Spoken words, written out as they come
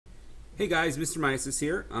Hey guys, Mr. Myasis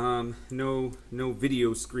here. No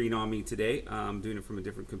video screen on me today. I'm doing it from a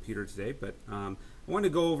different computer today, but I want to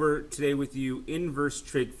go over today with you inverse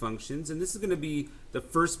trig functions, and this is going to be the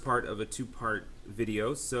first part of a two-part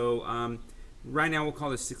video. So right now we'll call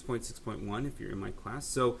this 6.6.1 if you're in my class.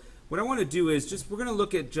 So what I want to do is we're going to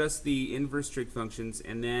look at just the inverse trig functions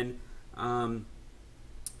and then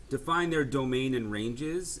define their domain and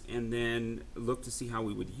ranges, and then look to see how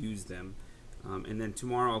we would use them. And then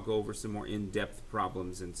tomorrow I'll go over some more in-depth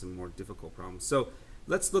problems and some more difficult problems. So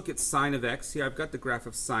let's look at sine of x. Here I've got the graph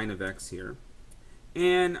of sine of x here.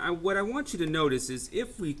 And what I want you to notice is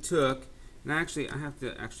if we took, and I have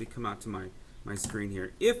to actually come out to my screen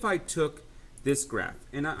here. If I took this graph,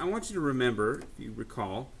 and I want you to remember, if you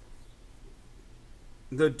recall,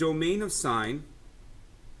 the domain of sine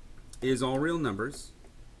is all real numbers,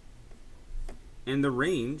 and the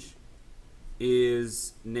range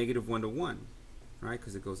is -1 to 1, right?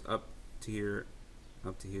 Because it goes up to here,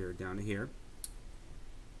 down to here.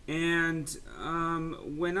 And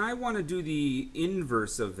when I want to do the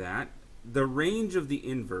inverse of that, the range of the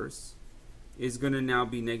inverse is going to now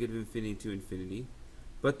be -infinity to infinity,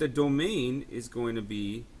 but the domain is going to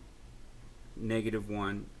be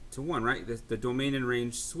 -1 to 1, right? The domain and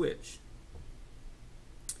range switch.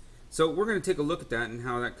 So we're going to take a look at that and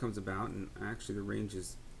how that comes about, and actually the range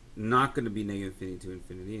is not going to be -infinity to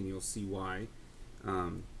infinity, and you'll see why.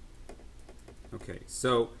 Okay,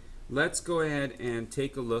 so let's go ahead and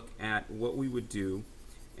take a look at what we would do.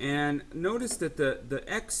 And notice that the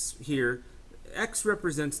x here, x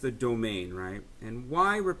represents the domain, right? And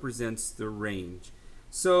y represents the range.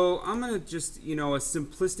 So I'm going to just, a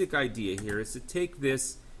simplistic idea here is to take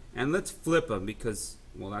this and let's flip them because,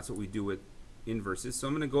 well, that's what we do with inverses. So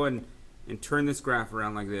I'm going to go ahead and turn this graph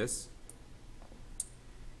around like this.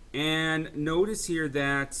 And notice here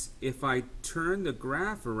that if I turn the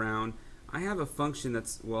graph around, I have a function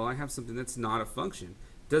I have something that's not a function.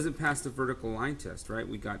 It doesn't pass the vertical line test, right?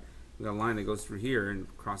 We got a line that goes through here and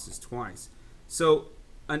crosses twice. So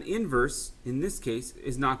an inverse, in this case,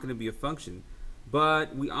 is not going to be a function.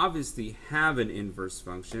 But we obviously have an inverse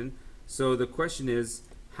function. So the question is,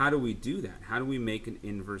 how do we do that? How do we make an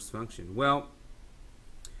inverse function? Well,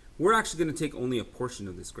 we're actually going to take only a portion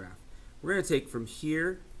of this graph. We're going to take from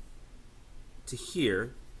here to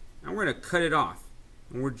here, and we're going to cut it off,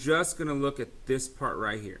 and we're just going to look at this part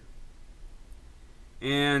right here.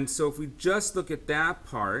 And so if we just look at that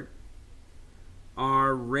part,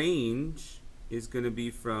 our range is going to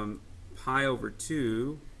be from pi over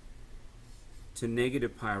 2 to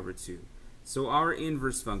 -pi/2. So our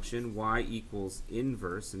inverse function, y equals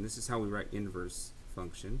inverse, and this is how we write inverse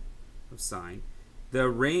function of sine, the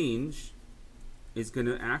range is going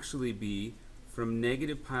to actually be from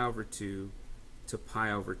 -pi/2 to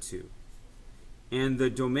pi/2. And the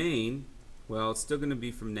domain, well, it's still going to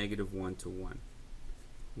be from -1 to 1.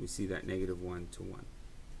 We see that -1 to 1.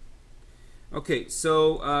 Okay,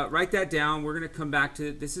 so write that down. We're going to come back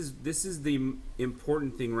to this is the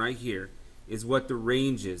important thing right here, is what the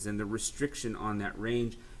range is and the restriction on that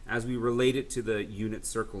range as we relate it to the unit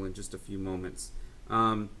circle in just a few moments.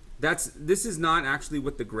 This is not actually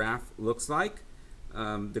what the graph looks like.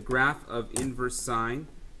 The graph of inverse sine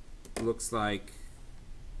looks like,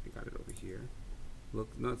 I got it over here.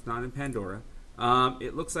 Look, no, it's not in Pandora.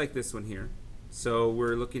 It looks like this one here. So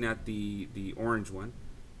we're looking at the orange one.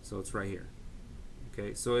 So it's right here.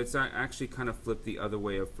 Okay, so it's actually kind of flipped the other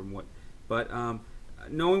way from what, but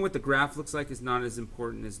knowing what the graph looks like is not as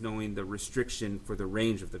important as knowing the restriction for the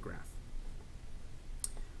range of the graph.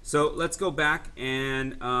 So let's go back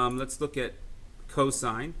and let's look at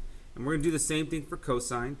cosine. And we're going to do the same thing for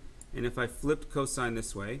cosine. And if I flipped cosine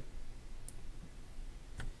this way,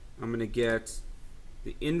 I'm going to get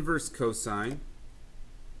the inverse cosine.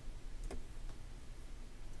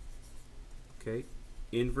 Okay,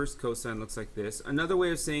 inverse cosine looks like this. Another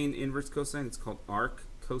way of saying inverse cosine, it's called arc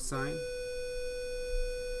cosine.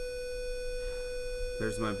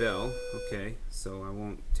 There's my bell. Okay, so I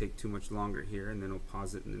won't take too much longer here, and then we'll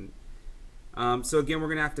pause it. And then, so again, we're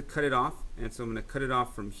going to have to cut it off, and so I'm going to cut it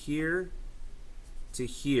off from here to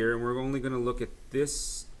here, and we're only going to look at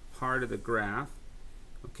this part of the graph.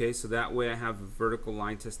 Okay, so that way I have a vertical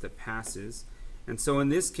line test that passes. And so in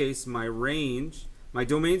this case, my range, my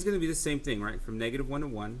domain is going to be the same thing, right, from -1 to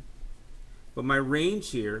 1. But my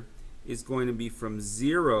range here is going to be from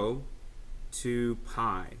 0 to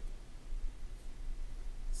pi.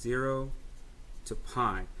 0 to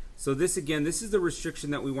pi. So this, again, this is the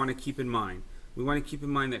restriction that we want to keep in mind. We want to keep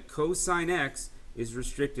in mind that cosine x is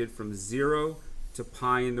restricted from 0 to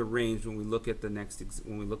pi in the range when we look at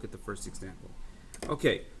the first example.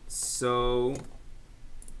 Okay, so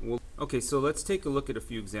Okay, so let's take a look at a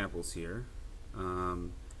few examples here.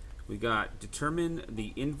 We got determine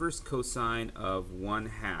the inverse cosine of 1/2,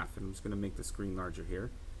 and I'm just going to make the screen larger here.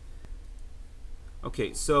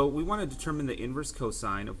 Okay, so we want to determine the inverse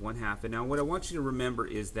cosine of 1/2, and now what I want you to remember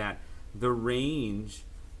is that the range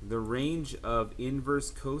of inverse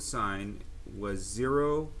cosine was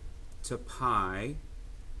 0 to pi,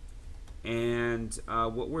 and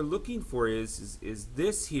what we're looking for is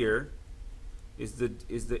this here is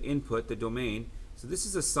the input, the domain. So this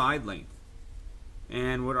is a side length,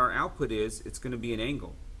 and what our output is, it's going to be an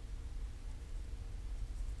angle.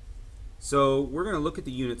 So we're going to look at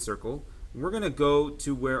the unit circle. We're going to go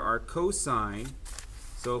to where our cosine,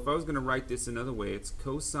 so if I was going to write this another way, it's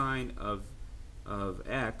cosine of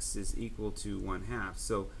x is equal to 1/2.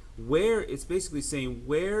 So where, it's basically saying,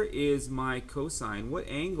 where is my cosine? What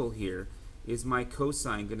angle here is my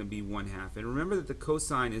cosine going to be 1/2? And remember that the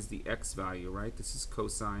cosine is the x value, right? This is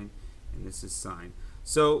cosine and this is sine.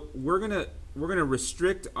 So we're gonna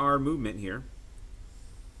restrict our movement here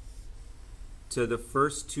to the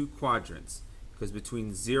first two quadrants, because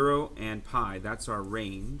between 0 and pi, that's our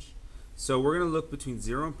range. So we're going to look between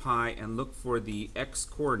 0 and pi and look for the x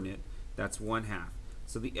coordinate, that's 1/2.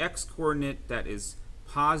 So the x coordinate that is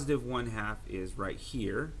positive 1/2 is right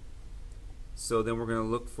here. So then we're going to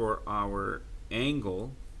look for our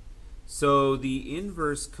angle. So the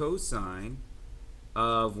inverse cosine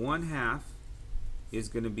of 1/2 is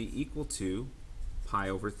going to be equal to pi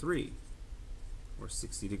over 3, or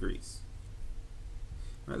 60 degrees.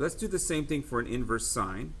 All right, let's do the same thing for an inverse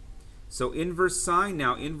sine. So inverse sine,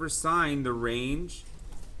 now inverse sine, the range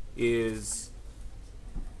is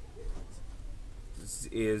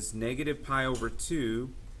negative pi over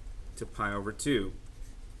 2 to pi over 2.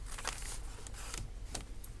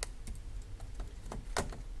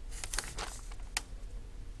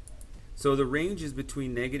 So the range is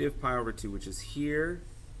between negative pi over 2, which is here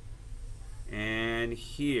and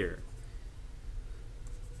here.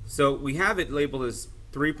 So we have it labeled as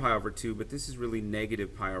 3 pi over 2, but this is really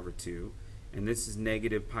negative pi over 2, and this is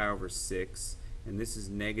negative pi over 6, and this is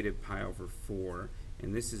negative pi over 4,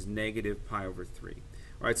 and this is negative pi over 3.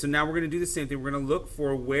 All right, so now we're going to do the same thing. We're going to look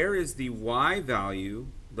for where is the y value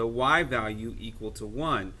equal to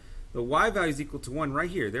 1. The y value is equal to 1 right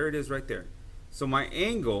here. There it is right there. So my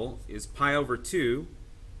angle is pi over 2.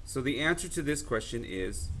 So the answer to this question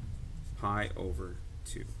is pi over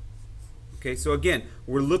 2. Okay, so again,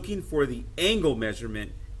 we're looking for the angle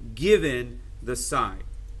measurement given the side.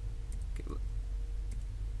 Okay.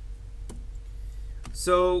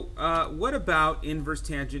 So what about inverse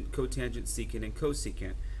tangent, cotangent, secant, and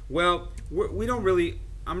cosecant? Well,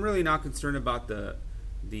 I'm really not concerned about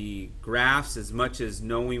the graphs as much as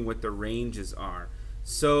knowing what the ranges are.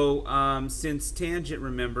 So since tangent,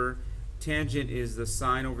 remember, tangent is the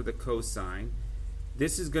sine over the cosine.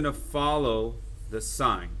 This is going to follow the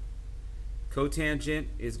sine. Cotangent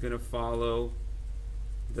is going to follow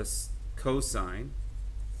the cosine.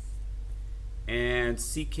 And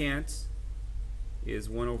secant is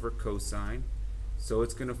 1 over cosine. So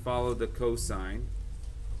it's going to follow the cosine.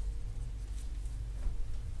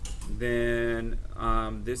 Then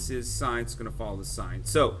this is sine, it's going to follow the sine.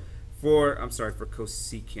 So for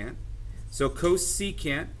cosecant. So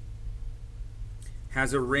cosecant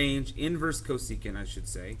has a range, inverse cosecant I should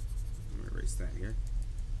say. Let me erase that here.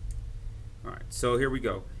 Alright, so here we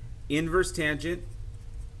go. Inverse tangent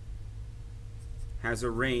has a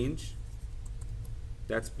range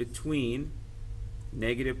that's between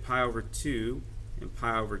negative pi over 2 and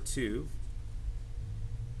pi over 2.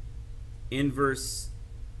 Inverse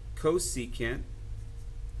cosecant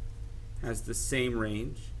has the same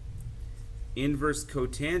range. Inverse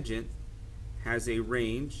cotangent has a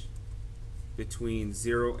range between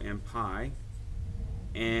 0 and pi,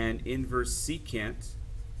 and inverse secant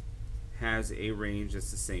has a range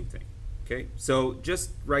that's the same thing. Okay, so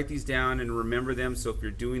just write these down and remember them, so if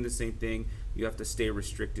you're doing the same thing, you have to stay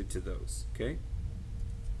restricted to those. Okay.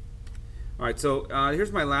 Alright, so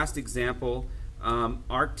here's my last example.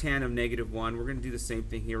 Arctan of negative 1. We're going to do the same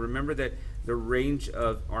thing here. Remember that the range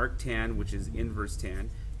of arctan, which is inverse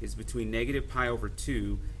tan, is between negative pi over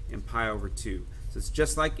 2 and pi over 2. So it's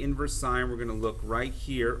just like inverse sine. We're going to look right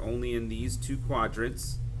here, only in these two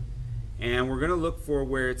quadrants. And we're going to look for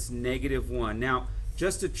where it's negative 1. Now,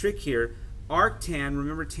 just a trick here, arctan,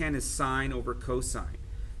 remember tan is sine over cosine.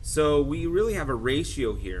 So we really have a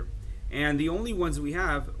ratio here. And the only ones we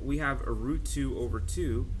have a root 2 over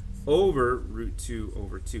 2 over root 2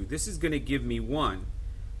 over 2. This is going to give me 1.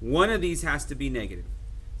 One of these has to be negative.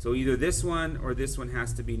 So either this one or this one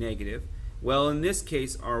has to be negative. Well, in this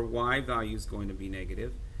case, our y value is going to be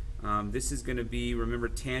negative. This is going to be, remember,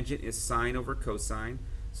 tangent is sine over cosine,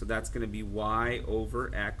 so that's going to be y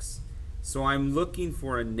over x. So I'm looking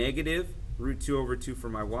for a negative root 2 over 2 for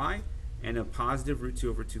my y and a positive root 2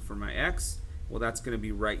 over 2 for my x. Well, that's going to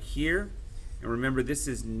be right here. And remember, this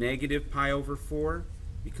is negative pi over 4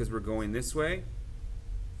 because we're going this way.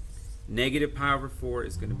 Negative pi over 4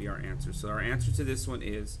 is going to be our answer. So our answer to this one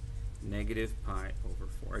is negative pi over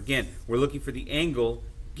 4. Again, we're looking for the angle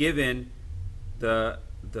given the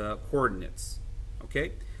coordinates.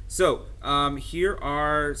 Okay? So here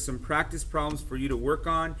are some practice problems for you to work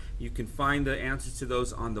on. You can find the answers to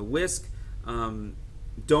those on the WISC.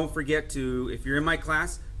 Don't forget to, if you're in my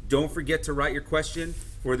class, don't forget to write your question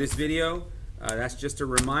for this video. That's just a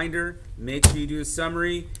reminder. Make sure you do a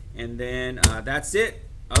summary, and then that's it.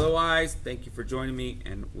 Otherwise, thank you for joining me,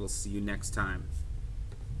 and we'll see you next time.